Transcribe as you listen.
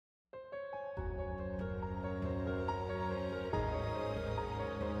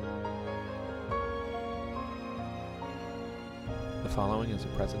following is a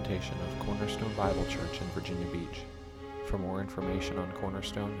presentation of Cornerstone Bible Church in Virginia Beach. For more information on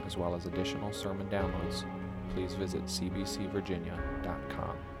Cornerstone, as well as additional sermon downloads, please visit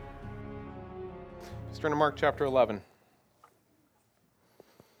cbcvirginia.com. Let's turn to Mark chapter 11.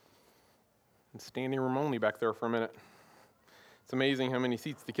 And standing room only back there for a minute. It's amazing how many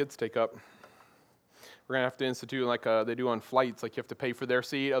seats the kids take up. We're going to have to institute like they do on flights, like you have to pay for their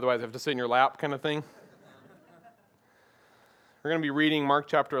seat, otherwise you have to sit in your lap kind of thing. We're going to be reading Mark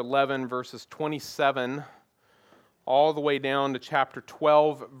chapter 11, verses 27, all the way down to chapter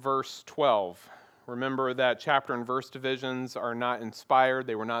 12, verse 12. Remember that chapter and verse divisions are not inspired.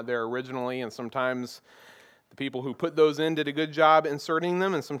 They were not there originally, and sometimes the people who put those in did a good job inserting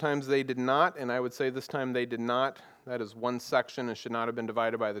them, and sometimes they did not, and I would say this time they did not. That is one section and should not have been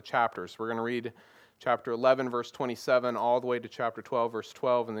divided by the chapters. We're going to read chapter 11, verse 27, all the way to chapter 12, verse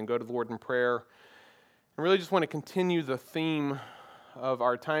 12, and then go to the Lord in prayer. I really just want to continue the theme of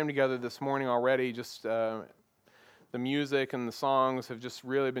our time together this morning already. Just the music and the songs have just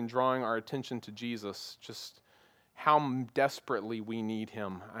really been drawing our attention to Jesus, just how desperately we need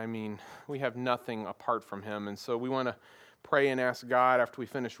him. I mean, we have nothing apart from him. And so we want to pray and ask God after we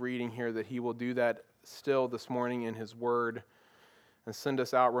finish reading here that he will do that still this morning in his word and send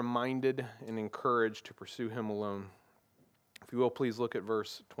us out reminded and encouraged to pursue him alone. If you will, please look at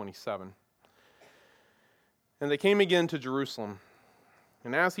verse 27. And they came again to Jerusalem.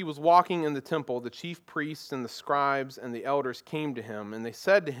 And as he was walking in the temple, the chief priests and the scribes and the elders came to him, and they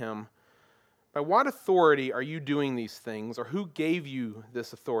said to him, "By what authority are you doing these things, or who gave you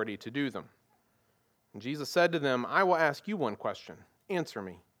this authority to do them?" And Jesus said to them, "I will ask you one question. Answer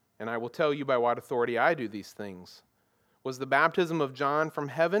me, and I will tell you by what authority I do these things. Was the baptism of John from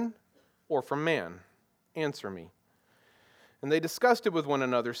heaven or from man? Answer me." And they discussed it with one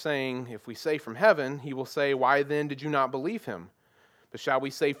another, saying, "If we say from heaven, he will say, 'Why then did you not believe him?' But shall we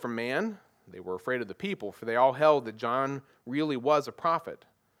say from man?" They were afraid of the people, for they all held that John really was a prophet.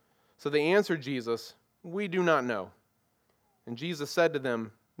 So they answered Jesus, "We do not know." And Jesus said to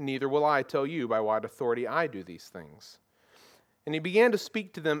them, "Neither will I tell you by what authority I do these things." And he began to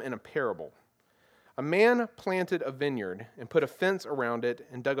speak to them in a parable. A man planted a vineyard and put a fence around it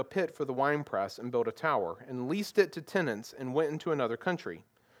and dug a pit for the winepress and built a tower and leased it to tenants and went into another country.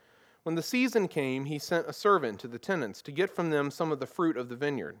 When the season came, he sent a servant to the tenants to get from them some of the fruit of the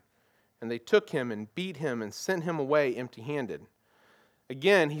vineyard. And they took him and beat him and sent him away empty-handed.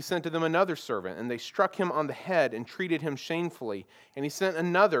 Again, he sent to them another servant, and they struck him on the head and treated him shamefully. And he sent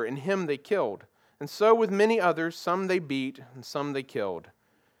another, and him they killed. And so with many others, some they beat and some they killed.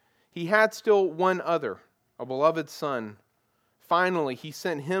 He had still one other, a beloved son. Finally, he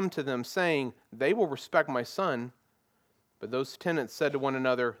sent him to them, saying, "They will respect my son." But those tenants said to one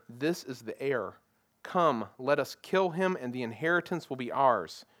another, "This is the heir. Come, let us kill him, and the inheritance will be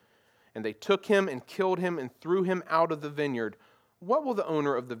ours." And they took him and killed him and threw him out of the vineyard. What will the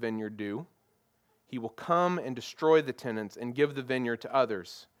owner of the vineyard do? He will come and destroy the tenants and give the vineyard to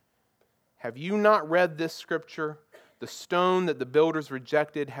others. Have you not read this scripture? The stone that the builders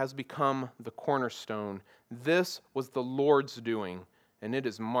rejected has become the cornerstone. This was the Lord's doing, and it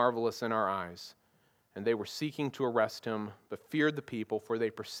is marvelous in our eyes. And they were seeking to arrest him, but feared the people, for they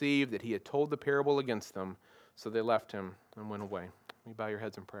perceived that he had told the parable against them. So they left him and went away. Will you bow your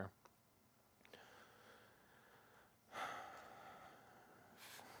heads in prayer?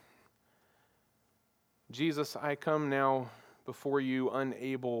 Jesus, I come now before you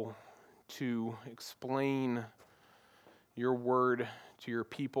unable to explain your word to your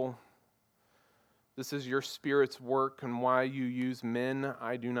people. This is your Spirit's work, and why you use men,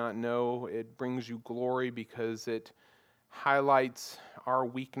 I do not know. It brings you glory because it highlights our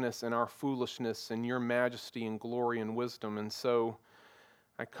weakness and our foolishness and your majesty and glory and wisdom. And so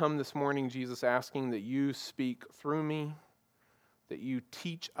I come this morning, Jesus, asking that you speak through me, that you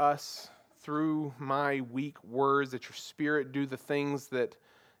teach us through my weak words, that your Spirit do the things that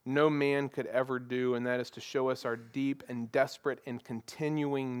no man could ever do, and that is to show us our deep and desperate and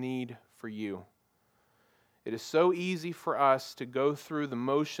continuing need for you. It is so easy for us to go through the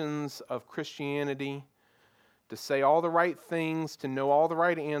motions of Christianity, to say all the right things, to know all the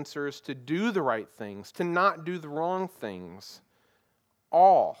right answers, to do the right things, to not do the wrong things,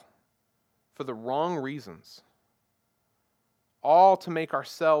 all for the wrong reasons. All to make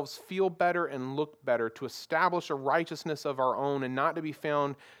ourselves feel better and look better, to establish a righteousness of our own and not to be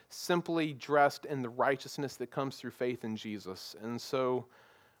found simply dressed in the righteousness that comes through faith in Jesus. And so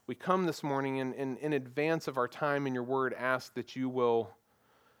we come this morning and in advance of our time in your word ask that you will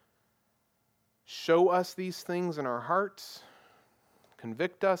show us these things in our hearts,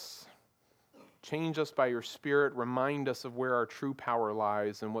 convict us, Change us by your Spirit. Remind us of where our true power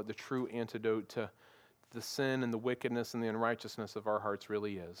lies and what the true antidote to the sin and the wickedness and the unrighteousness of our hearts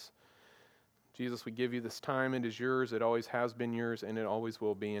really is. Jesus, we give you this time. It is yours. It always has been yours, and it always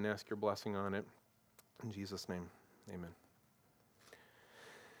will be, and ask your blessing on it. In Jesus' name, amen.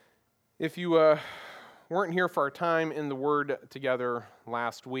 If you weren't here for our time in the Word together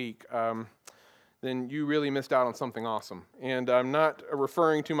last week, then you really missed out on something awesome. And I'm not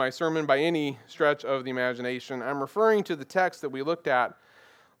referring to my sermon by any stretch of the imagination. I'm referring to the text that we looked at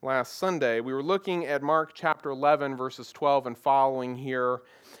last Sunday. We were looking at Mark chapter 11, verses 12 and following here,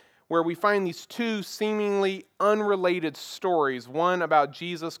 where we find these two seemingly unrelated stories, one about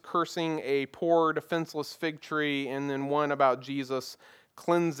Jesus cursing a poor, defenseless fig tree, and then one about Jesus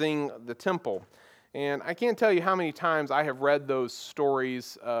cleansing the temple. And I can't tell you how many times I have read those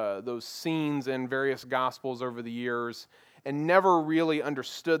stories, those scenes in various Gospels over the years, and never really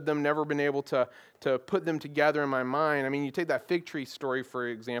understood them, never been able to put them together in my mind. I mean, you take that fig tree story, for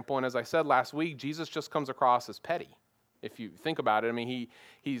example, and as I said last week, Jesus just comes across as petty. If you think about it, I mean,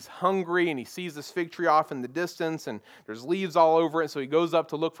 he's hungry and he sees this fig tree off in the distance and there's leaves all over it, so he goes up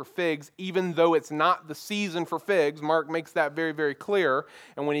to look for figs, even though it's not the season for figs. Mark makes that very, very clear.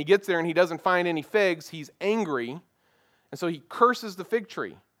 And when he gets there and he doesn't find any figs, he's angry, and so he curses the fig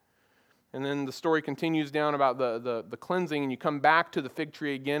tree. And then the story continues down about the cleansing, and you come back to the fig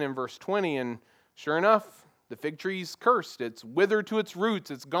tree again in verse 20, and sure enough, the fig tree's cursed. It's withered to its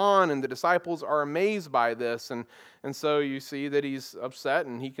roots. It's gone, and the disciples are amazed by this. And so you see that he's upset,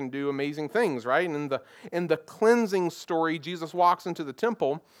 and he can do amazing things, right? And in the cleansing story, Jesus walks into the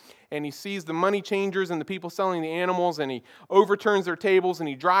temple, and he sees the money changers and the people selling the animals, and he overturns their tables, and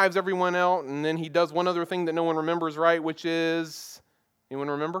he drives everyone out, and then he does one other thing that no one remembers, right, which is, anyone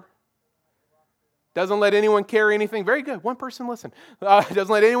remember? Doesn't let anyone carry anything. Very good. One person listen. Doesn't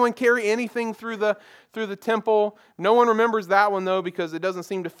let anyone carry anything through the temple. No one remembers that one, though, because it doesn't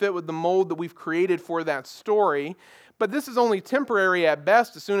seem to fit with the mold that we've created for that story. But this is only temporary at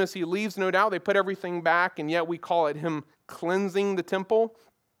best. As soon as he leaves, no doubt, they put everything back, and yet we call it him cleansing the temple,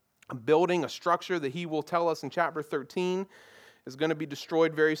 building a structure that he will tell us in chapter 13 is going to be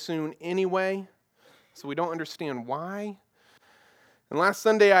destroyed very soon anyway. So we don't understand why. And last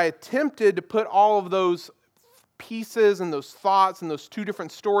Sunday, I attempted to put all of those pieces and those thoughts and those two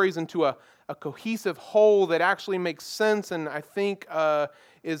different stories into a cohesive whole that actually makes sense, and I think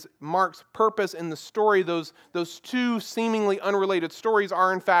is Mark's purpose in the story. Those two seemingly unrelated stories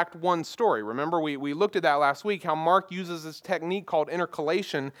are, in fact, one story. Remember, we looked at that last week, how Mark uses this technique called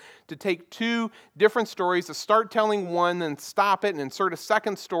intercalation to take two different stories, to start telling one, then stop it and insert a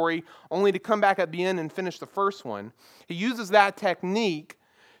second story, only to come back at the end and finish the first one. He uses that technique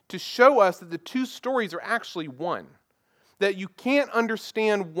to show us that the two stories are actually one. That you can't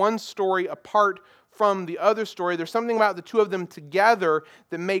understand one story apart from the other story. There's something about the two of them together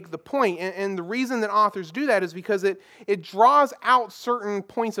that make the point. And the reason that authors do that is because it draws out certain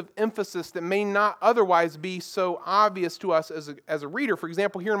points of emphasis that may not otherwise be so obvious to us as a reader. For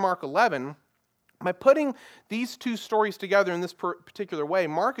example, here in Mark 11, by putting these two stories together in this particular way,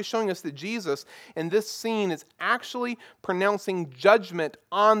 Mark is showing us that Jesus in this scene is actually pronouncing judgment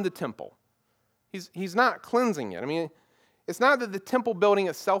on the temple. He's not cleansing it. I mean, it's not that the temple building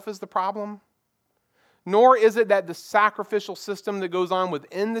itself is the problem, nor is it that the sacrificial system that goes on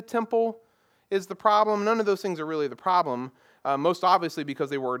within the temple is the problem. None of those things are really the problem, most obviously because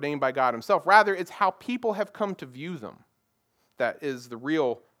they were ordained by God himself. Rather, it's how people have come to view them that is the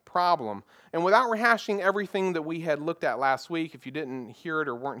real problem. And without rehashing everything that we had looked at last week, if you didn't hear it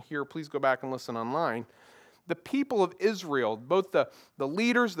or weren't here, please go back and listen online. The people of Israel, both the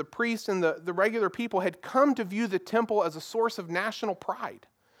leaders, the priests, and the regular people had come to view the temple as a source of national pride,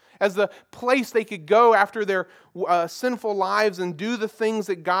 as the place they could go after their sinful lives and do the things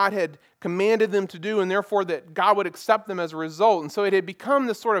that God had commanded them to do, and therefore that God would accept them as a result. And so it had become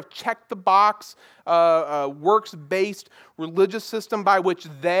this sort of check-the-box, works-based religious system by which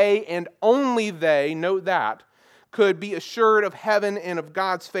they, and only they, note that, could be assured of heaven and of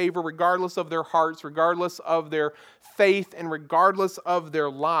God's favor regardless of their hearts, regardless of their faith, and regardless of their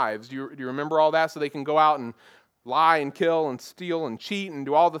lives. Do you remember all that? So they can go out and lie and kill and steal and cheat and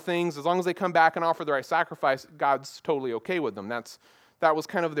do all the things. As long as they come back and offer the right sacrifice, God's totally okay with them. That was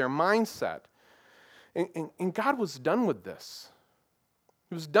kind of their mindset. And God was done with this.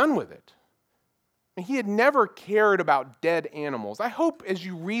 He was done with it. And he had never cared about dead animals. I hope as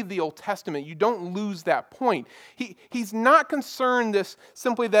you read the Old Testament, you don't lose that point. He's not concerned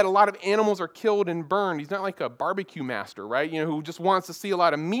simply that a lot of animals are killed and burned. He's not like a barbecue master, right? Who just wants to see a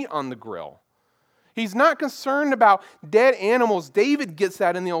lot of meat on the grill. He's not concerned about dead animals. David gets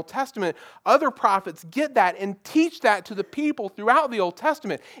that in the Old Testament. Other prophets get that and teach that to the people throughout the Old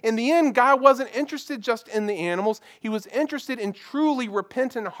Testament. In the end, God wasn't interested just in the animals. He was interested in truly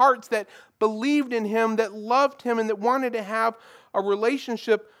repentant hearts that believed in Him, that loved Him, and that wanted to have a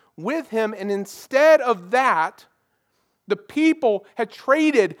relationship with Him. And instead of that, the people had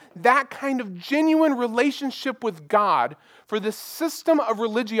traded that kind of genuine relationship with God for this system of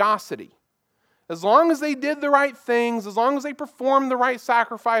religiosity. As long as they did the right things, as long as they performed the right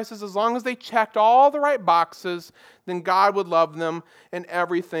sacrifices, as long as they checked all the right boxes, then God would love them and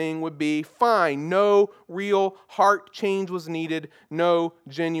everything would be fine. No real heart change was needed, no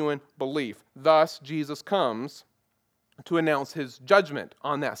genuine belief. Thus, Jesus comes to announce His judgment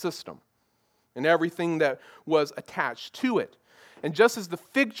on that system and everything that was attached to it. And just as the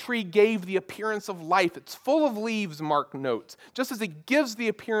fig tree gave the appearance of life, it's full of leaves, Mark notes. Just as it gives the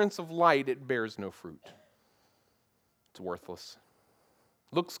appearance of light, it bears no fruit. It's worthless.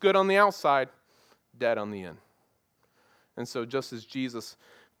 Looks good on the outside, dead on the end. And so just as Jesus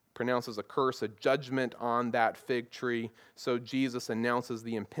pronounces a curse, a judgment on that fig tree, so Jesus announces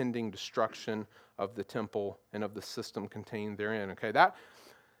the impending destruction of the temple and of the system contained therein. Okay, that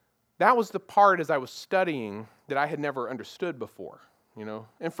was the part as I was studying that I had never understood before,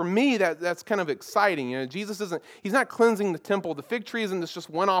 And for me, that's kind of exciting. Jesus He's not cleansing the temple. The fig tree isn't this just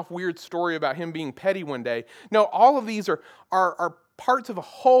one-off weird story about Him being petty one day. No, all of these are parts of a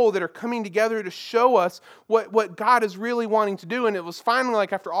whole that are coming together to show us what God is really wanting to do. And it was finally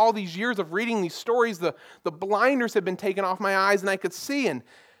like after all these years of reading these stories, the blinders had been taken off my eyes and I could see. And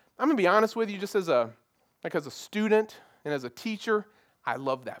I'm going to be honest with you, just as a student and as a teacher, I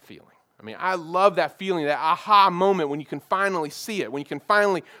love that feeling. I love that feeling, that aha moment when you can finally see it, when you can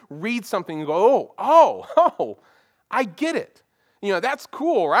finally read something and go, oh, I get it. That's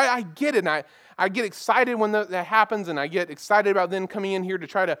cool, right? I get it. And I get excited when that happens, and I get excited about then coming in here to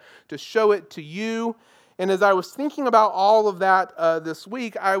try to show it to you. And as I was thinking about all of that this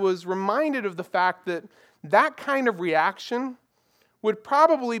week, I was reminded of the fact that kind of reaction would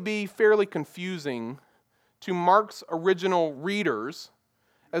probably be fairly confusing to Mark's original readers,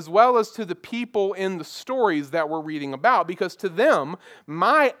 as well as to the people in the stories that we're reading about. Because to them,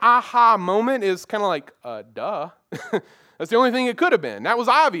 my aha moment is kind of like, duh. That's the only thing it could have been. That was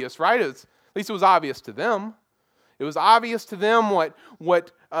obvious, right? At least it was obvious to them. It was obvious to them what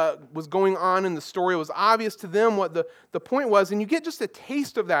was going on in the story. It was obvious to them what the point was. And you get just a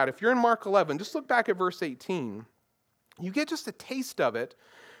taste of that. If you're in Mark 11, just look back at verse 18. You get just a taste of it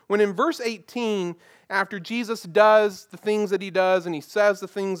when in verse 18, after Jesus does the things that He does and He says the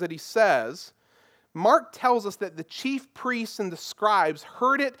things that He says, Mark tells us that the chief priests and the scribes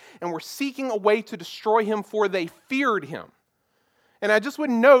heard it and were seeking a way to destroy Him, for they feared Him. And I just would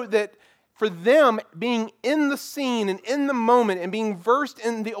note that for them, being in the scene and in the moment and being versed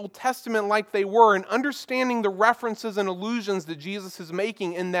in the Old Testament like they were and understanding the references and allusions that Jesus is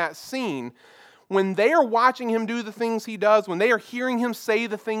making in that scene, when they are watching Him do the things He does, when they are hearing Him say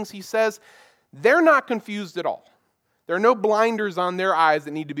the things He says, they're not confused at all. There are no blinders on their eyes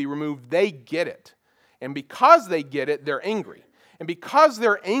that need to be removed. They get it. And because they get it, they're angry. And because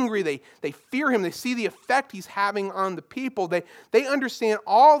they're angry, they fear Him. They see the effect He's having on the people. They understand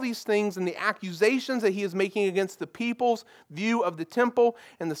all these things and the accusations that He is making against the people's view of the temple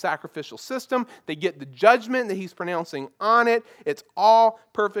and the sacrificial system. They get the judgment that He's pronouncing on it. It's all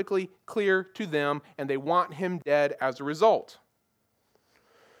perfectly clear to them, and they want Him dead as a result.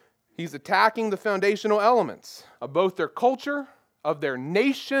 He's attacking the foundational elements of both their culture, of their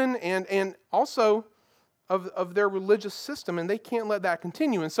nation, and also of their religious system, and they can't let that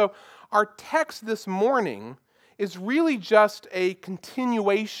continue. And so our text this morning is really just a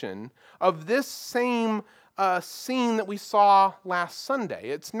continuation of this same scene that we saw last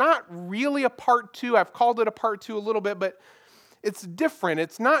Sunday. It's not really a part two. I've called it a part two a little bit, but it's different.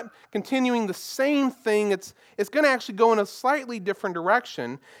 It's not continuing the same thing. It's going to actually go in a slightly different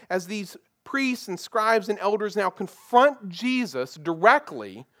direction as these priests and scribes and elders now confront Jesus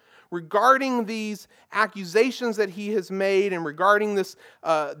directly regarding these accusations that He has made and regarding this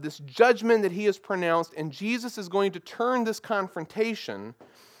judgment that He has pronounced. And Jesus is going to turn this confrontation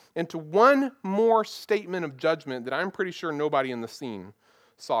into one more statement of judgment that I'm pretty sure nobody in the scene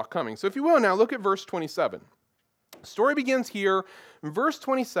saw coming. So if you will now, look at verse 27. The story begins here in verse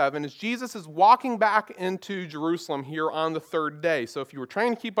 27 as Jesus is walking back into Jerusalem here on the third day. So if you were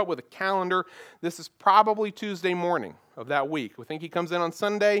trying to keep up with a calendar, this is probably Tuesday morning of that week. We think He comes in on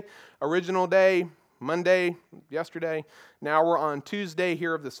Sunday, original day, Monday, yesterday. Now we're on Tuesday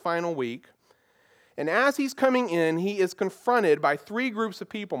here of this final week. And as he's coming in, he is confronted by three groups of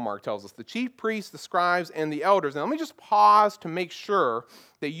people, Mark tells us: the chief priests, the scribes, and the elders. Now let me just pause to make sure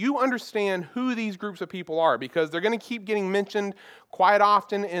that you understand who these groups of people are, because they're going to keep getting mentioned quite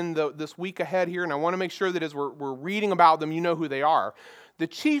often in this week ahead here, and I want to make sure that as we're reading about them, you know who they are. The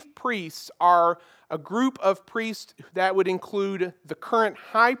chief priests are a group of priests that would include the current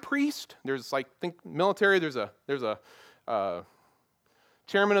high priest. There's think military, there's a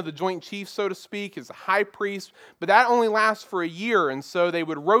chairman of the Joint Chiefs, so to speak, is the high priest, but that only lasts for a year, and so they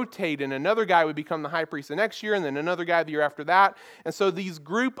would rotate, and another guy would become the high priest the next year, and then another guy the year after that. And so these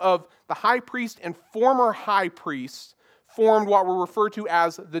group of the high priest and former high priests formed what were referred to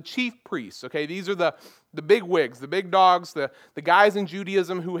as the chief priests. Okay, these are the big wigs, the big dogs, the guys in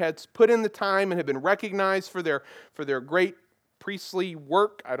Judaism who had put in the time and had been recognized for their great priestly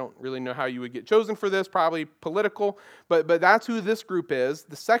work. I don't really know how you would get chosen for this, probably political, but that's who this group is.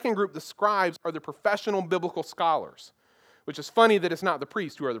 The second group, the scribes, are the professional biblical scholars, which is funny that it's not the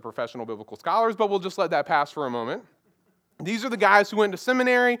priests who are the professional biblical scholars, but we'll just let that pass for a moment. These are the guys who went to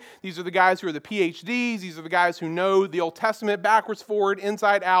seminary. These are the guys who are the PhDs. These are the guys who know the Old Testament backwards, forward,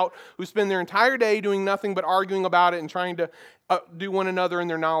 inside out, who spend their entire day doing nothing but arguing about it and trying to outdo one another in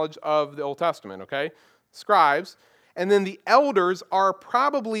their knowledge of the Old Testament, okay? Scribes. And then the elders are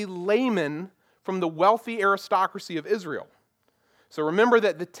probably laymen from the wealthy aristocracy of Israel. So remember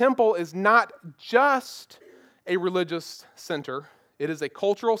that the temple is not just a religious center. It is a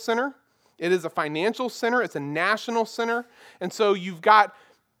cultural center. It is a financial center. It's a national center. And so you've got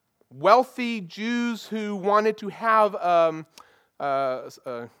wealthy Jews who wanted to have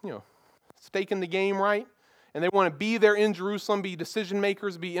stake in the game, right? And they want to be there in Jerusalem, be decision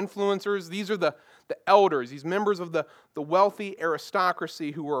makers, be influencers. These are the elders, these members of the wealthy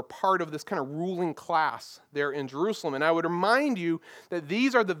aristocracy who were a part of this kind of ruling class there in Jerusalem. And I would remind you that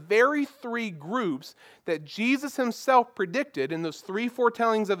these are the very three groups that Jesus himself predicted in those three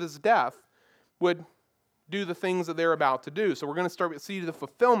foretellings of his death would do the things that they're about to do. So we're going to start to see the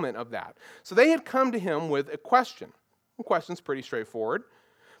fulfillment of that. So they had come to him with a question. The question's pretty straightforward.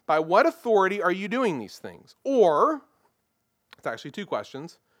 By what authority are you doing these things? Or, it's actually two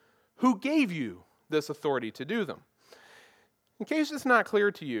questions, who gave you this authority to do them? In case it's not clear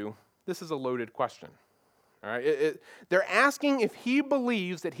to you, this is a loaded question. All right? They're asking if he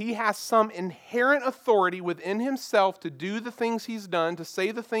believes that he has some inherent authority within himself to do the things he's done, to say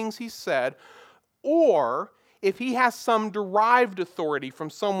the things he's said, or if he has some derived authority from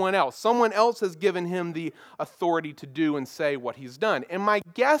someone else. Someone else has given him the authority to do and say what he's done. And my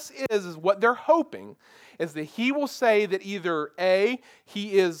guess is what they're hoping is that he will say that either A,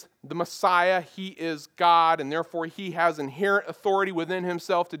 he is the Messiah, he is God, and therefore he has inherent authority within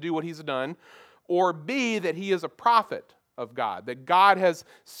himself to do what he's done, or B, that he is a prophet of God, that God has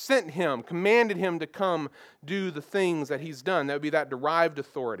sent him, commanded him to come do the things that he's done. That would be that derived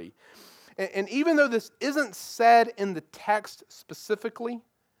authority. And even though this isn't said in the text specifically,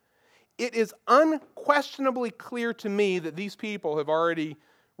 it is unquestionably clear to me that these people have already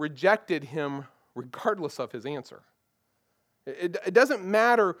rejected him regardless of his answer. It doesn't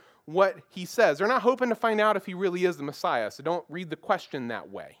matter what he says. They're not hoping to find out if he really is the Messiah, so don't read the question that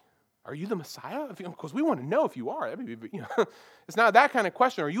way. Are you the Messiah? Because we want to know if you are. It's not that kind of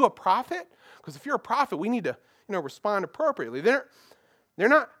question. Are you a prophet? Because if you're a prophet, we need to respond appropriately. They're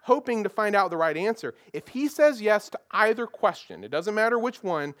not hoping to find out the right answer. If he says yes to either question, it doesn't matter which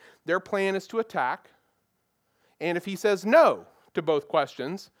one, their plan is to attack. And if he says no to both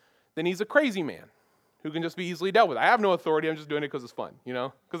questions, then he's a crazy man who can just be easily dealt with. I have no authority, I'm just doing it because it's fun,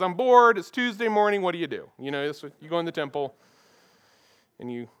 Because I'm bored, it's Tuesday morning, what do? You go in the temple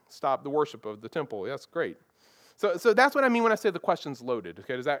and you stop the worship of the temple. That's great. So that's what I mean when I say the question's loaded.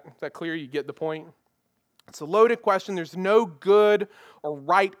 Okay, is that clear? You get the point? It's a loaded question. There's no good or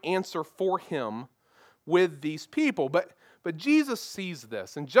right answer for him with these people. But Jesus sees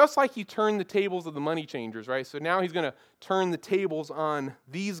this. And just like he turned the tables of the money changers, right? So now he's going to turn the tables on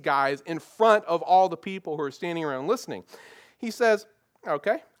these guys in front of all the people who are standing around listening. He says,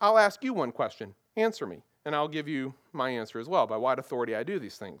 okay, I'll ask you one question. Answer me. And I'll give you my answer as well. By what authority I do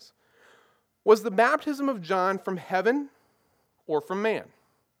these things. Was the baptism of John from heaven or from man?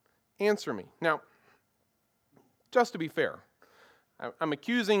 Answer me. Now, just to be fair, I'm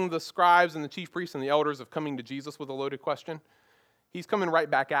accusing the scribes and the chief priests and the elders of coming to Jesus with a loaded question. He's coming right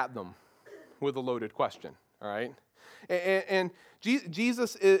back at them with a loaded question, all right? And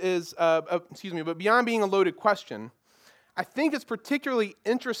Jesus is, but beyond being a loaded question, I think it's particularly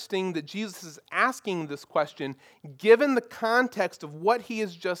interesting that Jesus is asking this question given the context of what he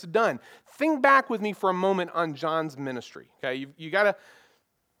has just done. Think back with me for a moment on John's ministry, okay? You got to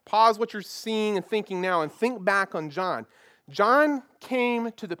Pause what you're seeing and thinking now and think back on John. John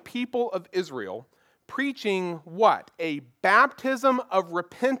came to the people of Israel preaching what? A baptism of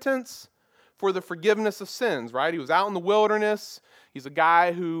repentance for the forgiveness of sins, right? He was out in the wilderness. He's a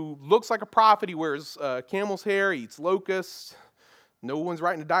guy who looks like a prophet. He wears camel's hair, he eats locusts. No one's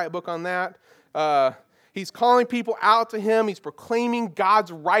writing a diet book on that. He's calling people out to him. He's proclaiming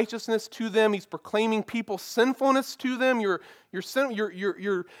God's righteousness to them. He's proclaiming people's sinfulness to them. You're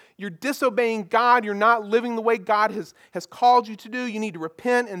disobeying God. You're not living the way God has called you to do. You need to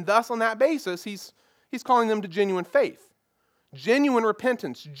repent. And thus, on that basis, he's calling them to genuine faith, genuine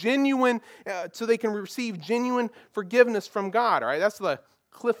repentance, genuine, so they can receive genuine forgiveness from God. All right, that's the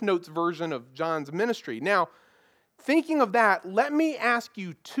Cliff Notes version of John's ministry. Now, thinking of that, let me ask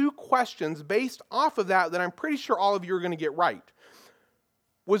you two questions based off of that I'm pretty sure all of you are going to get right.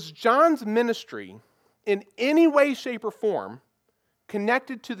 Was John's ministry in any way, shape, or form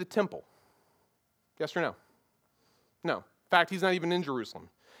connected to the temple? Yes or no? No. In fact, he's not even in Jerusalem.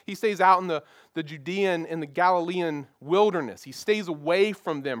 He stays out in the Judean and the Galilean wilderness. He stays away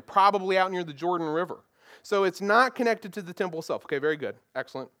from them, probably out near the Jordan River. So it's not connected to the temple itself. Okay, very good.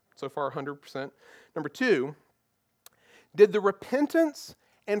 Excellent. So far, 100%. Number two, did the repentance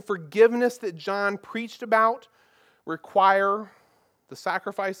and forgiveness that John preached about require the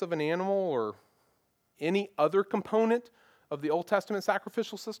sacrifice of an animal or any other component of the Old Testament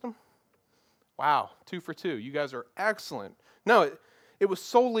sacrificial system? Wow, 2 for 2. You guys are excellent. No, it was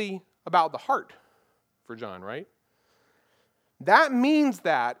solely about the heart for John, right? That means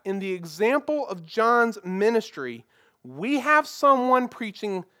that in the example of John's ministry, we have someone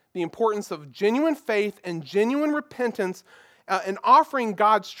preaching the importance of genuine faith and genuine repentance and offering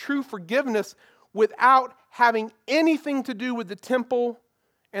God's true forgiveness without having anything to do with the temple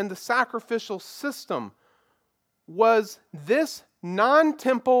and the sacrificial system. Was this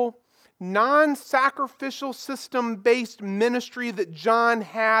non-temple, non-sacrificial system-based ministry that John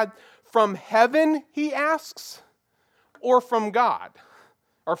had from heaven, he asks, or from God?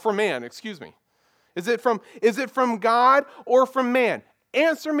 Or from man, excuse me. Is it from God or from man?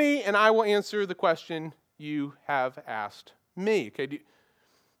 Answer me, and I will answer the question you have asked me. Okay, do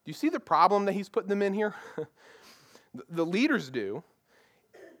you see the problem that he's putting them in here? The leaders do.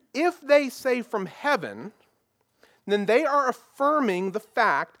 If they say from heaven, then they are affirming the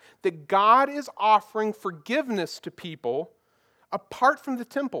fact that God is offering forgiveness to people apart from the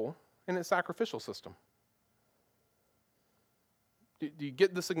temple and its sacrificial system. Do you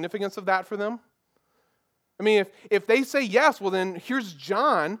get the significance of that for them? I mean, if they say yes, well then here's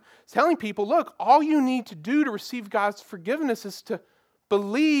John telling people, look, all you need to do to receive God's forgiveness is to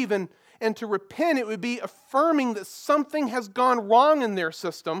believe and to repent. It would be affirming that something has gone wrong in their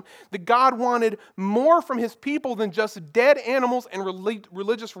system, that God wanted more from his people than just dead animals and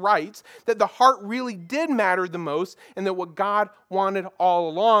religious rites, that the heart really did matter the most, and that what God wanted all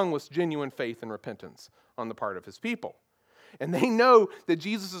along was genuine faith and repentance on the part of his people. And they know that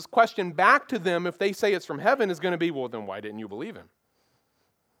Jesus' question back to them, if they say it's from heaven, is going to be, well, then why didn't you believe him?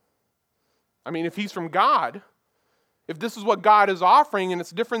 I mean, if he's from God, if this is what God is offering and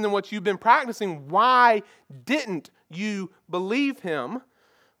it's different than what you've been practicing, why didn't you believe him?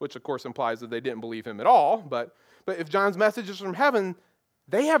 Which, of course, implies that they didn't believe him at all. But if John's message is from heaven,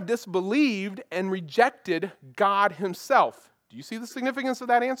 they have disbelieved and rejected God himself. Do you see the significance of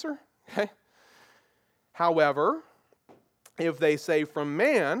that answer? Okay. However, if they say from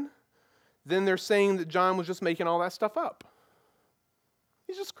man, then they're saying that John was just making all that stuff up.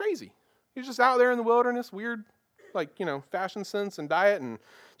 He's just crazy. He's just out there in the wilderness, weird, fashion sense and diet, and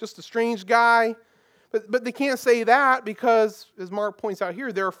just a strange guy. But they can't say that because, as Mark points out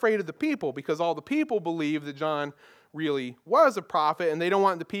here, they're afraid of the people, because all the people believe that John really was a prophet, and they don't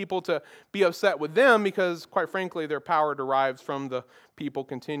want the people to be upset with them because, quite frankly, their power derives from the people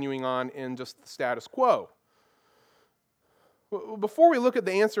continuing on in just the status quo. Before we look at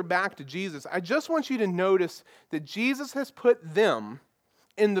the answer back to Jesus, I just want you to notice that Jesus has put them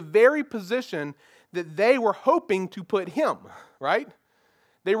in the very position that they were hoping to put him, right?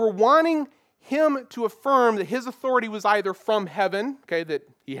 They were wanting him to affirm that his authority was either from heaven, okay, that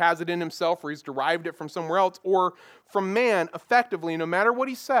he has it in himself or he's derived it from somewhere else, or from man. Effectively, no matter what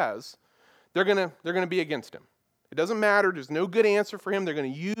he says, they're gonna be against him. It doesn't matter. There's no good answer for him. They're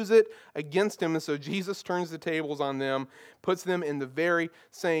going to use it against him. And so Jesus turns the tables on them, puts them in the very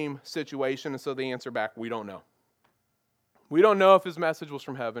same situation. And so they answer back, we don't know. We don't know if his message was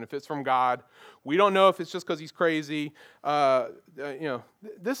from heaven, if it's from God. We don't know if it's just because he's crazy.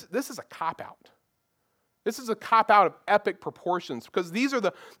 This is a cop-out. This is a cop-out of epic proportions because these are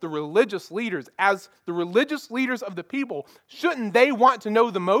the religious leaders. As the religious leaders of the people, shouldn't they want to know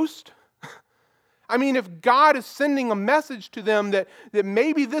the most? I mean, if God is sending a message to them that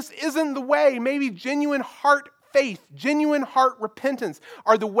maybe this isn't the way, maybe genuine heart faith, genuine heart repentance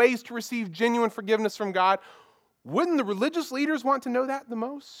are the ways to receive genuine forgiveness from God, wouldn't the religious leaders want to know that the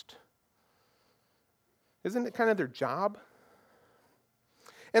most? Isn't it kind of their job?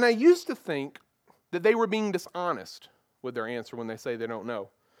 And I used to think that they were being dishonest with their answer when they say they don't know.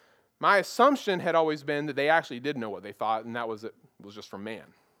 My assumption had always been that they actually did know what they thought, and that was it was just from man.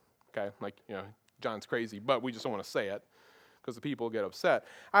 Okay, like, John's crazy, but we just don't want to say it because the people get upset.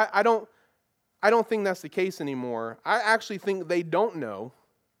 I don't think that's the case anymore. I actually think they don't know,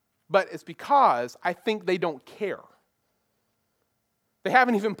 but it's because I think they don't care. They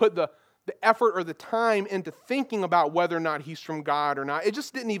haven't even put the effort or the time into thinking about whether or not he's from God or not. It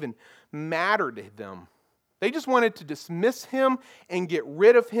just didn't even matter to them. They just wanted to dismiss him and get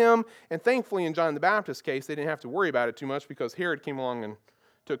rid of him. And thankfully, in John the Baptist's case, they didn't have to worry about it too much because Herod came along and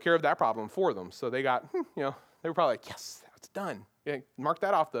took care of that problem for them. So they got, they were probably like, yes, that's done. Yeah, mark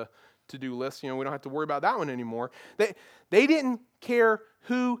that off the to-do list. We don't have to worry about that one anymore. They didn't care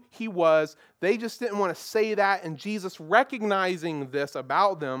who he was. They just didn't want to say that. And Jesus, recognizing this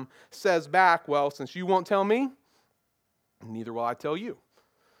about them, says back, well, since you won't tell me, neither will I tell you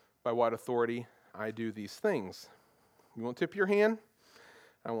by what authority I do these things. You won't tip your hand,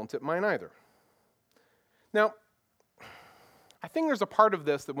 I won't tip mine either. Now, I think there's a part of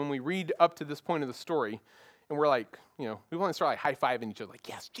this that when we read up to this point of the story, and we're like, we want to start like high-fiving each other, like,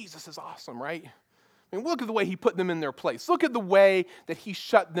 yes, Jesus is awesome, right? I mean, look at the way he put them in their place. Look at the way that he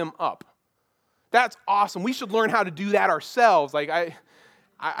shut them up. That's awesome. We should learn how to do that ourselves. Like,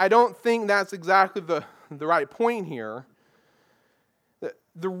 I don't think that's exactly the right point here.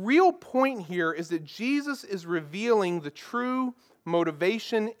 The real point here is that Jesus is revealing the true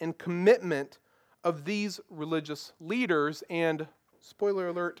motivation and commitment of these religious leaders, and spoiler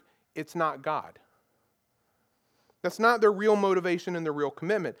alert, it's not God. That's not their real motivation and their real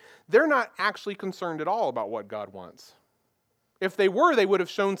commitment. They're not actually concerned at all about what God wants. If they were, they would have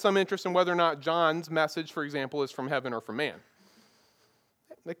shown some interest in whether or not John's message, for example, is from heaven or from man.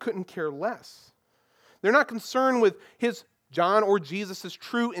 They couldn't care less. They're not concerned with John or Jesus'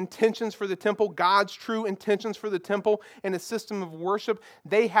 true intentions for the temple, God's true intentions for the temple and its system of worship.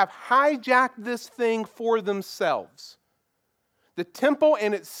 They have hijacked this thing for themselves. The temple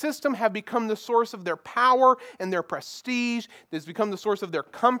and its system have become the source of their power and their prestige. It's become the source of their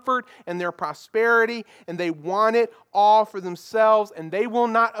comfort and their prosperity, and they want it all for themselves, and they will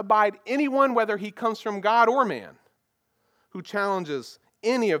not abide anyone, whether he comes from God or man, who challenges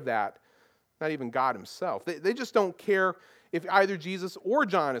any of that, not even God himself. They just don't care if either Jesus or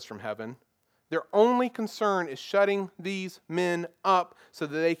John is from heaven. Their only concern is shutting these men up so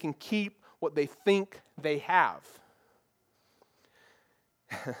that they can keep what they think they have.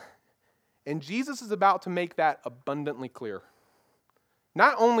 And Jesus is about to make that abundantly clear.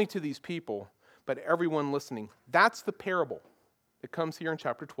 Not only to these people, but everyone listening. That's the parable that comes here in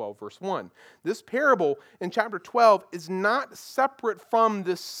chapter 12, verse 1. This parable in chapter 12 is not separate from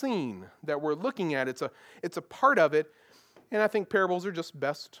this scene that we're looking at. It's a part of it, and I think parables are just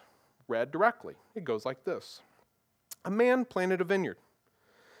best read directly. It goes like this. A man planted a vineyard,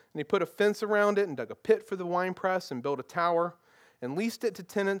 and he put a fence around it and dug a pit for the winepress and built a tower and leased it to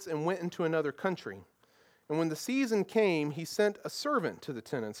tenants and went into another country. And when the season came, he sent a servant to the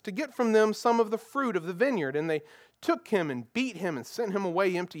tenants to get from them some of the fruit of the vineyard. And they took him and beat him and sent him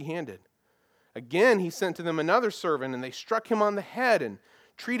away empty-handed. Again, he sent to them another servant, and they struck him on the head and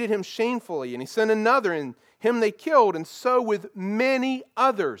treated him shamefully. And he sent another, and him they killed, and so with many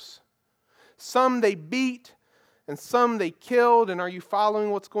others. Some they beat, and some they killed. And are you following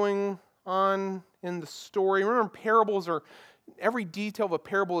what's going on in the story? Remember, parables are... Every detail of a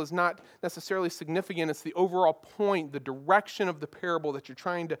parable is not necessarily significant. It's the overall point, the direction of the parable that you're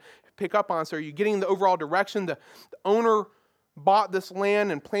trying to pick up on. So are you getting the overall direction? The owner bought this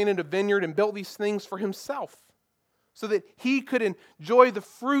land and planted a vineyard and built these things for himself so that he could enjoy the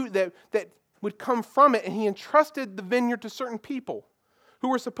fruit that would come from it. And he entrusted the vineyard to certain people who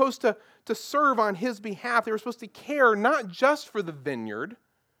were supposed to serve on his behalf. They were supposed to care not just for the vineyard,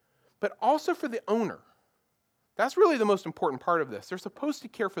 but also for the owner. That's really the most important part of this. They're supposed to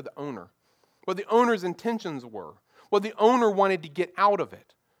care for the owner, what the owner's intentions were, what the owner wanted to get out of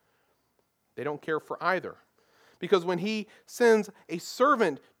it. They don't care for either. Because when he sends a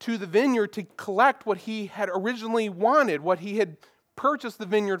servant to the vineyard to collect what he had originally wanted, what he had purchased the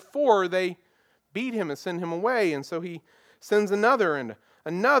vineyard for, they beat him and send him away. And so he sends another, and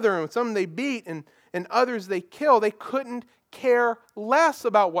another, and some they beat, and others they kill. They couldn't care less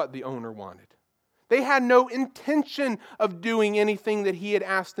about what the owner wanted. They had no intention of doing anything that he had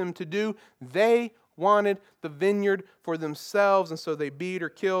asked them to do. They wanted the vineyard for themselves, and so they beat or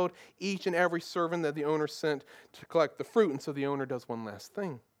killed each and every servant that the owner sent to collect the fruit. And so the owner does one last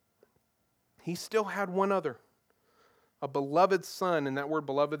thing. He still had one other, a beloved son, and that word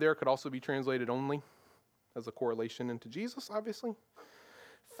beloved there could also be translated only, as a correlation into Jesus, obviously.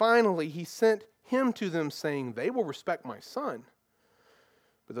 Finally, he sent him to them, saying, "They will respect my son."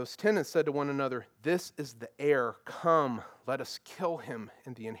 But those tenants said to one another, "This is the heir. Come, let us kill him,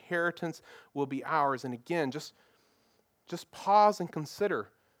 and the inheritance will be ours." And again, just pause and consider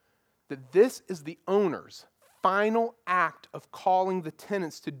that this is the owner's final act of calling the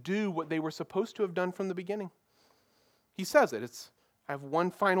tenants to do what they were supposed to have done from the beginning. He says it. I have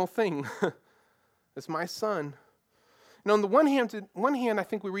one final thing. It's my son. And on the one hand, I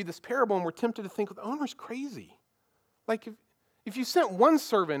think we read this parable and we're tempted to think the owner's crazy. Like if you sent one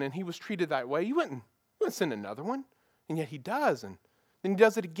servant and he was treated that way, you wouldn't send another one. And yet he does. And then he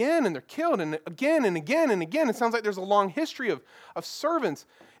does it again, and they're killed, and again and again and again. It sounds like there's a long history of servants.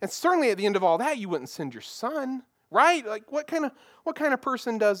 And certainly at the end of all that, you wouldn't send your son, right? Like what kind of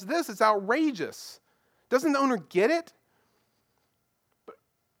person does this? It's outrageous. Doesn't the owner get it?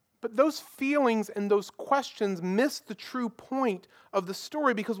 But those feelings and those questions miss the true point of the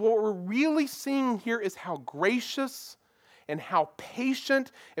story, because what we're really seeing here is how gracious and how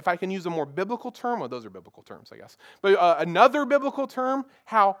patient, if I can use a more biblical term, well, those are biblical terms, I guess, but another biblical term,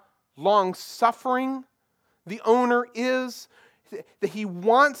 how long-suffering the owner is, that he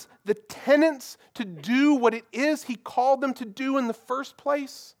wants the tenants to do what it is he called them to do in the first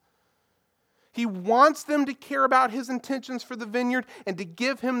place. He wants them to care about his intentions for the vineyard and to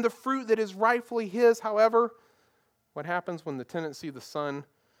give him the fruit that is rightfully his. However, what happens when the tenants see the son?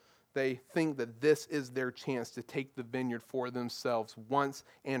 They think that this is their chance to take the vineyard for themselves once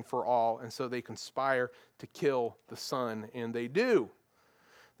and for all. And so they conspire to kill the son, and they do.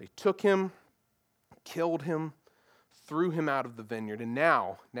 They took him, killed him, threw him out of the vineyard. And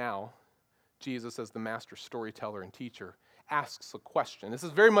now, Jesus, as the master storyteller and teacher, asks a question. This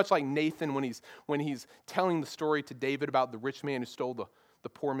is very much like Nathan when he's telling the story to David about the rich man who stole the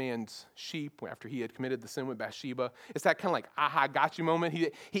poor man's sheep after he had committed the sin with Bathsheba. It's that kind of like, aha, got you moment.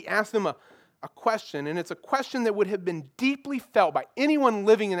 He asked them a question, and it's a question that would have been deeply felt by anyone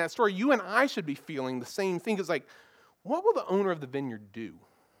living in that story. You and I should be feeling the same thing. It's like, what will the owner of the vineyard do?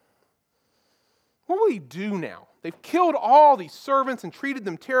 What will he do now? They've killed all these servants and treated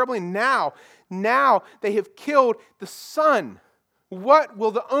them terribly. Now they have killed the son. What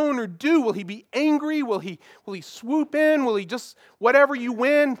will the owner do? Will he be angry? Will he swoop in? Will he just, whatever you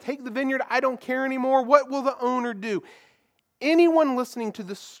win, take the vineyard, I don't care anymore? What will the owner do? Anyone listening to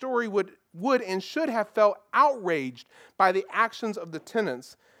this story would and should have felt outraged by the actions of the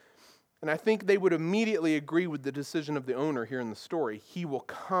tenants. And I think they would immediately agree with the decision of the owner here in the story. He will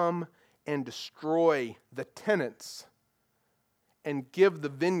come and destroy the tenants and give the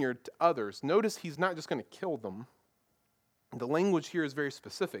vineyard to others. Notice he's not just going to kill them. The language here is very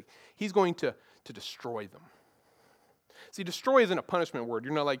specific. He's going to destroy them. See, destroy isn't a punishment word.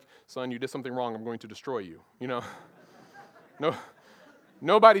 You're not like, son, you did something wrong, I'm going to destroy you. You know? No,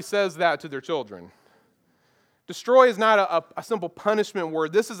 nobody says that to their children. Destroy is not a simple punishment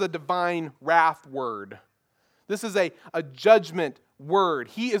word. This is a divine wrath word. This is a judgment word.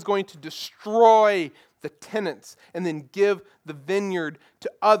 He is going to destroy the tenants and then give the vineyard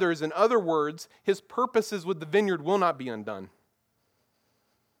to others. In other words, his purposes with the vineyard will not be undone.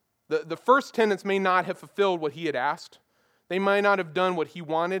 The first tenants may not have fulfilled what he had asked. They might not have done what he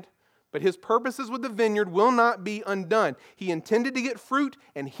wanted, but his purposes with the vineyard will not be undone. He intended to get fruit,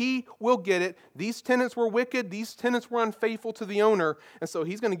 and he will get it. These tenants were wicked. These tenants were unfaithful to the owner, and so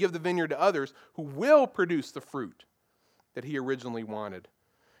he's going to give the vineyard to others who will produce the fruit that he originally wanted.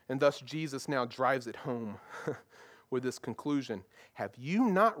 And thus Jesus now drives it home with this conclusion. Have you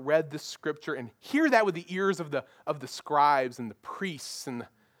not read this scripture and hear that with the ears of the scribes and the priests?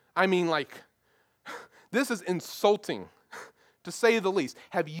 This is insulting, to say the least.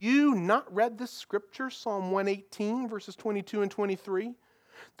 Have you not read this scripture, Psalm 118, verses 22 and 23?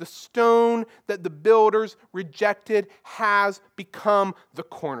 The stone that the builders rejected has become the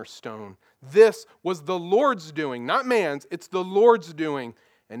cornerstone. This was the Lord's doing, not man's. It's the Lord's doing,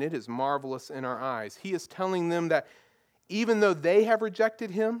 and it is marvelous in our eyes. He is telling them that even though they have rejected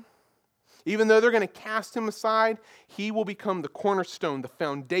him, even though they're going to cast him aside, he will become the cornerstone, the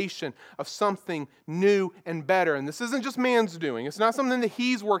foundation of something new and better. And this isn't just man's doing. It's not something that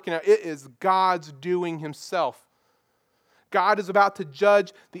he's working out. It is God's doing himself. God is about to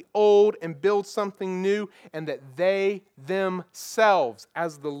judge the old and build something new, and that they themselves,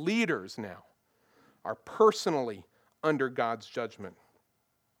 as the leaders now, are personally under God's judgment.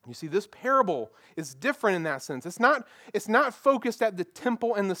 You see, this parable is different in that sense. It's not focused at the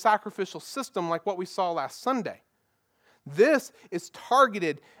temple and the sacrificial system like what we saw last Sunday. This is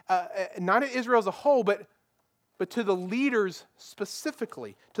targeted not at Israel as a whole, but to the leaders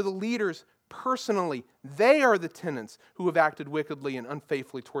specifically, to the leaders personally. They are the tenants who have acted wickedly and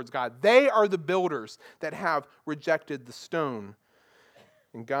unfaithfully towards God. They are the builders that have rejected the stone.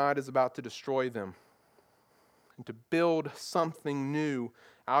 And God is about to destroy them and to build something new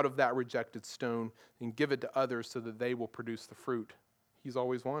out of that rejected stone and give it to others so that they will produce the fruit He's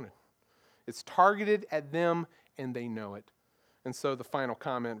always wanted. It's targeted at them, and they know it. And so the final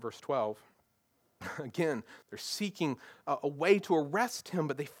comment, verse 12. Again, they're seeking a way to arrest him,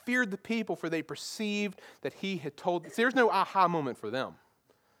 but they feared the people, for they perceived that he had told them. See, there's no aha moment for them.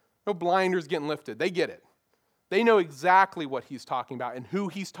 No blinders getting lifted. They get it. They know exactly what he's talking about and who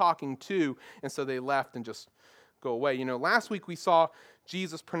he's talking to, and so they left and just go away. You know, last week we saw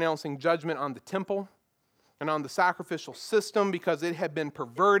Jesus pronouncing judgment on the temple and on the sacrificial system because it had been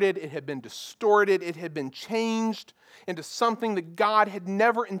perverted, it had been distorted, it had been changed into something that God had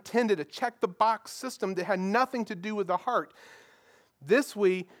never intended, a check-the-box system that had nothing to do with the heart. This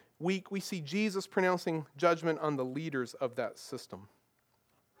week, we see Jesus pronouncing judgment on the leaders of that system.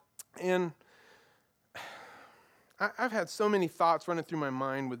 And I've had so many thoughts running through my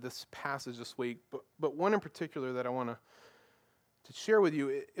mind with this passage this week, but one in particular that I want to share with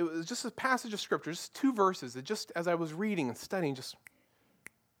you, it was just a passage of Scripture, just 2 verses that just as I was reading and studying, just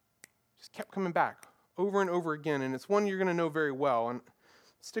kept coming back over and over again, and it's one you're going to know very well, and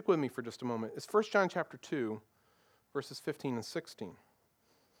stick with me for just a moment. It's 1 John chapter 2, verses 15 and 16,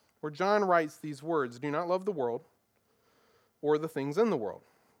 where John writes these words, "Do not love the world or the things in the world."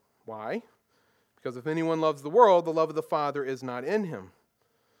 Why? Because if anyone loves the world, the love of the Father is not in him.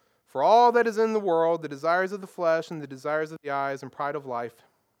 For all that is in the world, the desires of the flesh and the desires of the eyes and pride of life,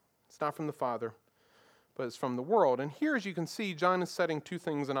 it's not from the Father, but it's from the world. And here, as you can see, John is setting 2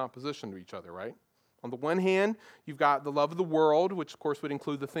 things in opposition to each other, right? On the one hand, you've got the love of the world, which of course would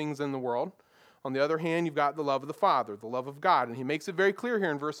include the things in the world. On the other hand, you've got the love of the Father, the love of God. And he makes it very clear here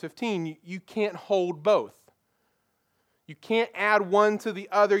in verse 15, you can't hold both. You can't add one to the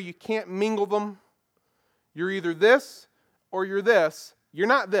other. You can't mingle them. You're either this or you're this. You're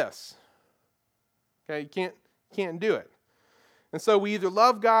not this. Okay, you can't do it. And so we either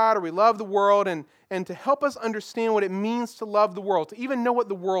love God or we love the world, and to help us understand what it means to love the world, to even know what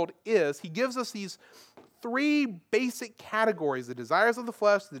the world is, he gives us these 3 basic categories: the desires of the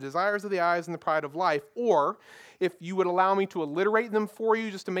flesh, the desires of the eyes, and the pride of life. Or, if you would allow me to alliterate them for you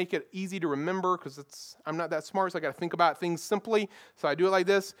just to make it easy to remember, because I'm not that smart, so I got to think about things simply, so I do it like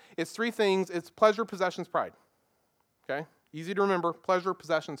this. It's 3 things. It's pleasure, possessions, pride. Okay? Easy to remember: pleasure,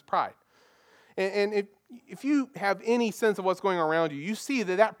 possessions, pride. And if you have any sense of what's going on around you, you see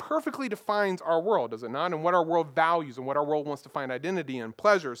that perfectly defines our world, does it not? And what our world values and what our world wants to find identity in,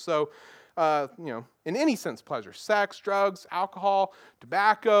 pleasure. So, in any sense, pleasure: sex, drugs, alcohol,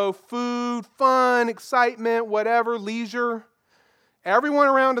 tobacco, food, fun, excitement, whatever, leisure. Everyone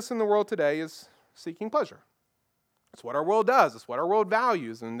around us in the world today is seeking pleasure. It's what our world does. It's what our world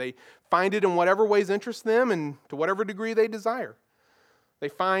values. And they find it in whatever ways interest them and to whatever degree they desire. They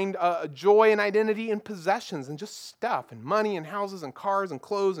find joy and identity in possessions and just stuff and money and houses and cars and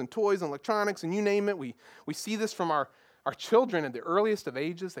clothes and toys and electronics and you name it. We see this from our children at the earliest of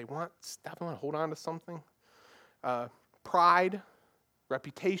ages. They want stuff. They want to hold on to something. Pride,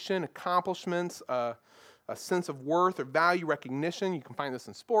 reputation, accomplishments, a sense of worth or value, recognition. You can find this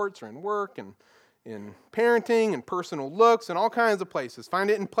in sports or in work and in parenting and personal looks and all kinds of places. Find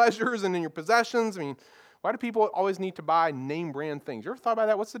it in pleasures and in your possessions. I mean, why do people always need to buy name brand things? You ever thought about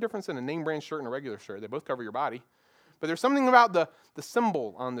that? What's the difference in a name brand shirt and a regular shirt? They both cover your body. But there's something about the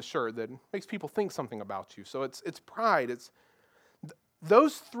symbol on the shirt that makes people think something about you. So it's pride.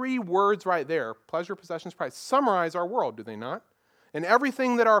 Those 3 words right there, pleasure, possessions, pride, summarize our world, do they not? And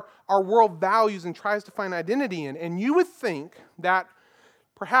everything that our world values and tries to find identity in. And you would think that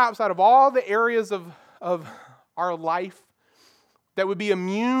perhaps out of all the areas of our life that would be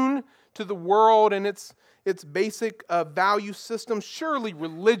immune to the world and its basic value system, surely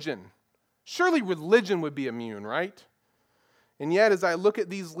religion would be immune, right? And yet, as I look at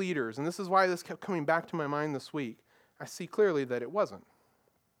these leaders, and this is why this kept coming back to my mind this week, I see clearly that it wasn't.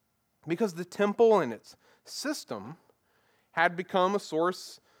 Because the temple and its system had become a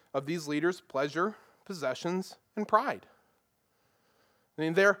source of these leaders' pleasure, possessions, and pride. I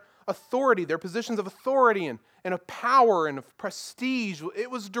mean, they're authority, their positions of authority and of power and of prestige,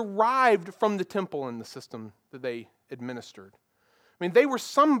 it was derived from the temple and the system that they administered. I mean, they were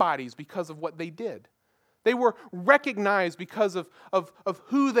somebodies because of what they did. They were recognized because of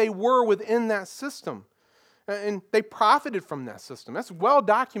who they were within that system. And they profited from that system. That's well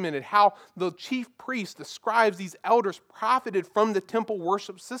documented how the chief priest, the scribes, these elders profited from the temple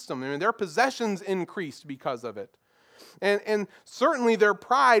worship system. I mean, their possessions increased because of it. And certainly their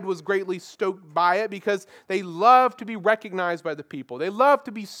pride was greatly stoked by it because they loved to be recognized by the people. They loved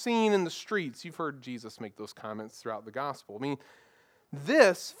to be seen in the streets. You've heard Jesus make those comments throughout the gospel. I mean,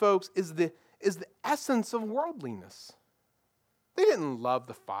 this, folks, is the essence of worldliness. They didn't love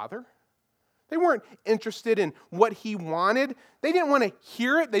the Father. They weren't interested in what He wanted. They didn't want to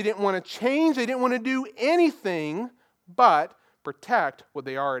hear it. They didn't want to change. They didn't want to do anything but protect what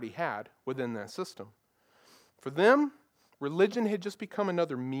they already had within that system. For them, religion had just become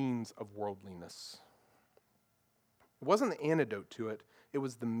another means of worldliness. It wasn't the antidote to it. It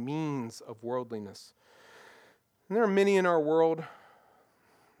was the means of worldliness. And there are many in our world,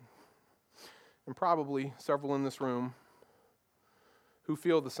 and probably several in this room, who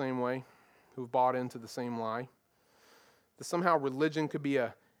feel the same way, who've bought into the same lie, that somehow religion could be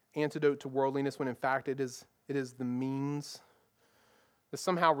an antidote to worldliness when in fact it is the means, that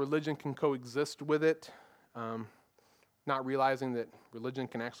somehow religion can coexist with it, not realizing that religion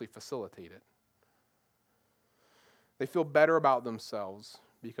can actually facilitate it. They feel better about themselves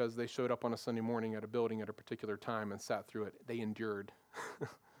because they showed up on a Sunday morning at a building at a particular time and sat through it. They endured.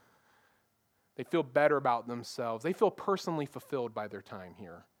 They feel better about themselves. They feel personally fulfilled by their time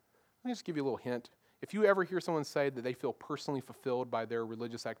here. Let me just give you a little hint. If you ever hear someone say that they feel personally fulfilled by their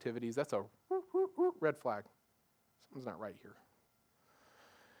religious activities, that's a red flag. Something's not right here.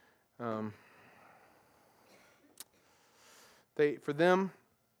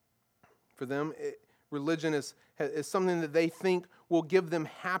 Religion is something that they think will give them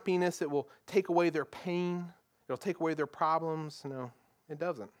happiness. It will take away their pain. It'll take away their problems. No, it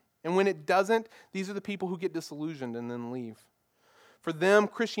doesn't. And when it doesn't, these are the people who get disillusioned and then leave. For them,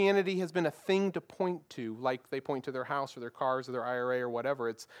 Christianity has been a thing to point to, like they point to their house or their cars or their IRA or whatever.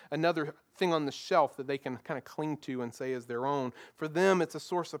 It's another thing on the shelf that they can kind of cling to and say is their own. For them, it's a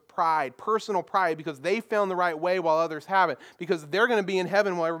source of pride, personal pride, because they found the right way while others haven't, because they're going to be in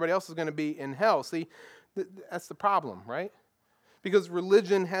heaven while everybody else is going to be in hell. See, that's the problem, right? Because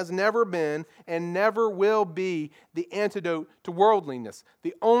religion has never been and never will be the antidote to worldliness.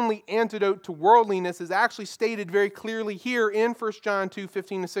 The only antidote to worldliness is actually stated very clearly here in 1 John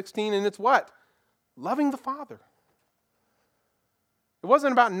 2:15-16, and it's what? Loving the Father. It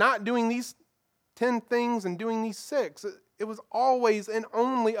wasn't about not doing these 10 things and doing these 6. It was always and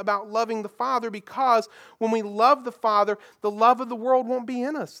only about loving the Father, because when we love the Father, the love of the world won't be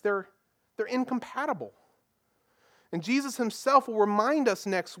in us. They're incompatible. And Jesus himself will remind us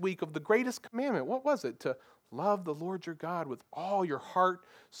next week of the greatest commandment. What was it? To love the Lord your God with all your heart,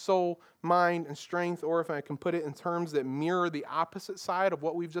 soul, mind, and strength. Or if I can put it in terms that mirror the opposite side of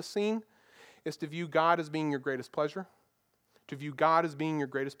what we've just seen, is to view God as being your greatest pleasure, to view God as being your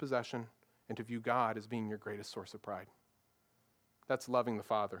greatest possession, and to view God as being your greatest source of pride. That's loving the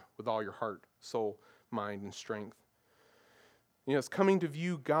Father with all your heart, soul, mind, and strength. You know, it's coming to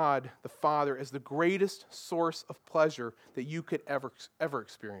view God, the Father, as the greatest source of pleasure that you could ever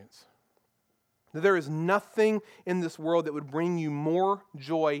experience. There is nothing in this world that would bring you more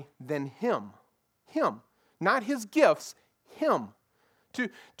joy than Him. Him. Not His gifts, Him. To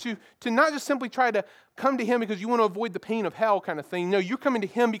not just simply try to come to Him because you want to avoid the pain of hell kind of thing. No, you're coming to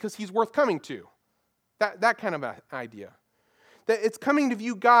Him because He's worth coming to. That kind of idea. That it's coming to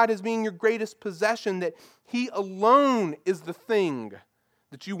view God as being your greatest possession, that He alone is the thing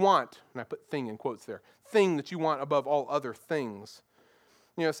that you want. And I put thing in quotes there. Thing that you want above all other things.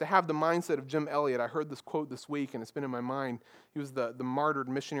 You know, it's to have the mindset of Jim Elliot. I heard this quote this week, and it's been in my mind. He was the martyred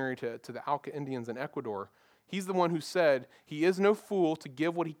missionary to the Auca Indians in Ecuador. He's the one who said, "He is no fool to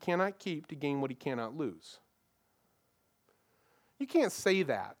give what he cannot keep to gain what he cannot lose." You can't say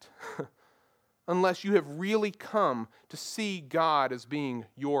that unless you have really come to see God as being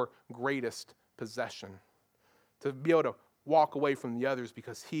your greatest possession. To be able to walk away from the others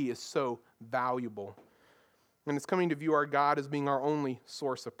because He is so valuable. And it's coming to view our God as being our only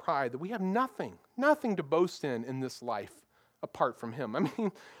source of pride, that we have nothing to boast in this life apart from Him. I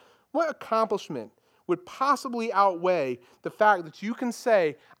mean, what accomplishment would possibly outweigh the fact that you can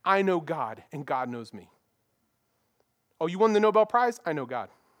say, I know God and God knows me? Oh, you won the Nobel Prize? I know God.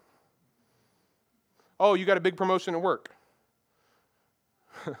 Oh, you got a big promotion at work.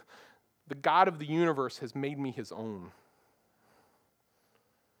 The God of the universe has made me His own.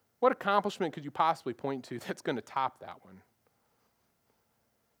 What accomplishment could you possibly point to that's going to top that one?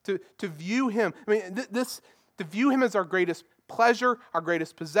 To view him, to view him as our greatest pleasure, our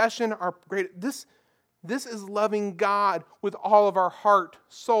greatest possession, this is loving God with all of our heart,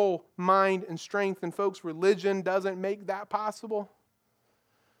 soul, mind, and strength. And folks, religion doesn't make that possible.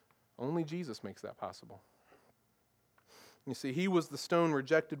 Only Jesus makes that possible. You see, he was the stone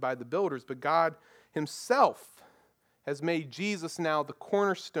rejected by the builders, but God himself has made Jesus now the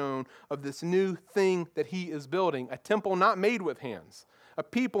cornerstone of this new thing that he is building, a temple not made with hands, a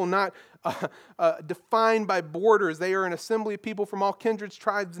people not defined by borders. They are an assembly of people from all kindreds,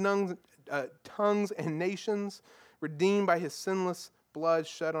 tribes, tongues, and nations, redeemed by his sinless blood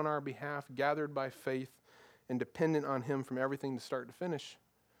shed on our behalf, gathered by faith, and dependent on him from everything to start to finish.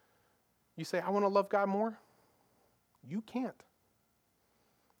 You say, I want to love God more? You can't.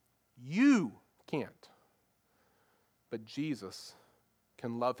 You can't. But Jesus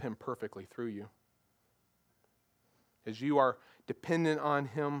can love him perfectly through you. As you are dependent on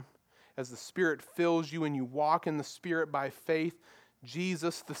him, as the Spirit fills you and you walk in the Spirit by faith,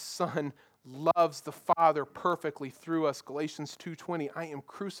 Jesus the Son loves the Father perfectly through us. Galatians 2:20, I am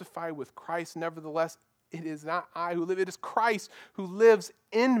crucified with Christ. Nevertheless, it is not I who live. It is Christ who lives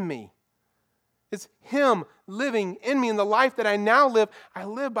in me. It's him living in me. In the life that I now live, I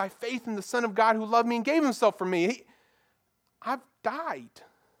live by faith in the Son of God who loved me and gave himself for me. I've died.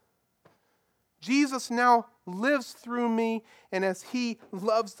 Jesus now lives through me, and as he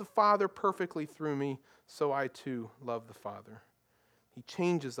loves the Father perfectly through me, so I too love the Father. He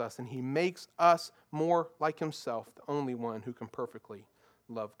changes us, and he makes us more like himself, the only one who can perfectly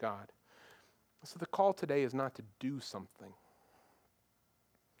love God. So the call today is not to do something.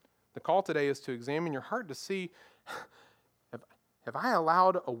 The call today is to examine your heart to see, have I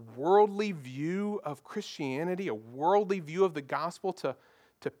allowed a worldly view of Christianity, a worldly view of the gospel to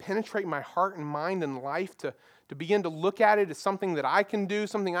penetrate my heart and mind and life, to begin to look at it as something that I can do,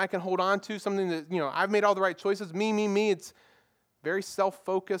 something I can hold on to, something that, I've made all the right choices, me. It's very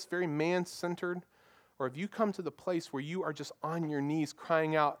self-focused, very man-centered. Or have you come to the place where you are just on your knees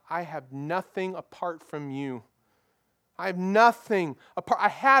crying out, I have nothing apart from you. I have nothing apart. I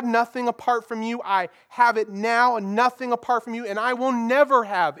had nothing apart from you. I have it now, and nothing apart from you, and I will never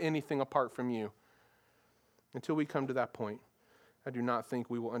have anything apart from you. Until we come to that point, I do not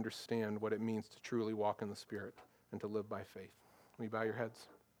think we will understand what it means to truly walk in the Spirit and to live by faith. Will you bow your heads?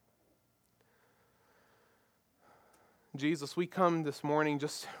 Jesus, we come this morning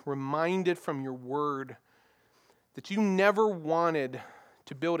just reminded from your word that you never wanted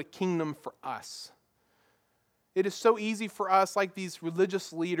to build a kingdom for us. It is so easy for us, like these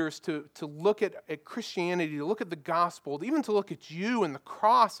religious leaders, to look at Christianity, to look at the gospel, even to look at you and the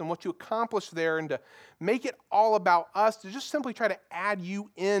cross and what you accomplished there, and to make it all about us, to just simply try to add you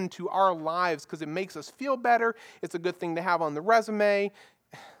into our lives because it makes us feel better. It's a good thing to have on the resume.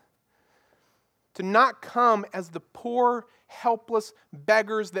 To not come as the poor, helpless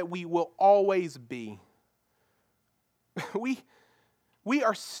beggars that we will always be. We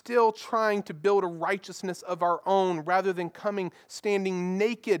are still trying to build a righteousness of our own rather than standing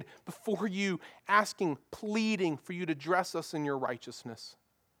naked before you, asking, pleading for you to dress us in your righteousness.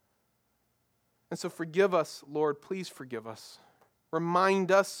 And so forgive us, Lord, please forgive us.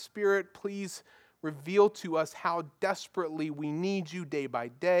 Remind us, Spirit, please reveal to us how desperately we need you day by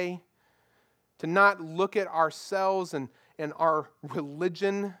day. To not look at ourselves and our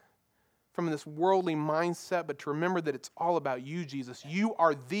religion from this worldly mindset, but to remember that it's all about you, Jesus. You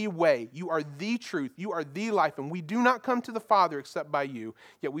are the way, you are the truth, you are the life, and we do not come to the Father except by you,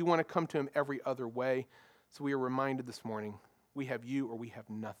 yet we want to come to him every other way. So we are reminded this morning, we have you or we have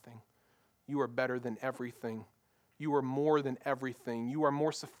nothing. You are better than everything. You are more than everything. You are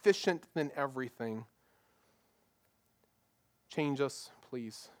more sufficient than everything. Change us,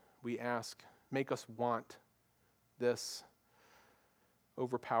 please, we ask. Make us want this.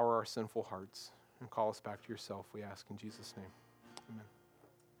 Overpower our sinful hearts and call us back to yourself, we ask in Jesus' name. Amen.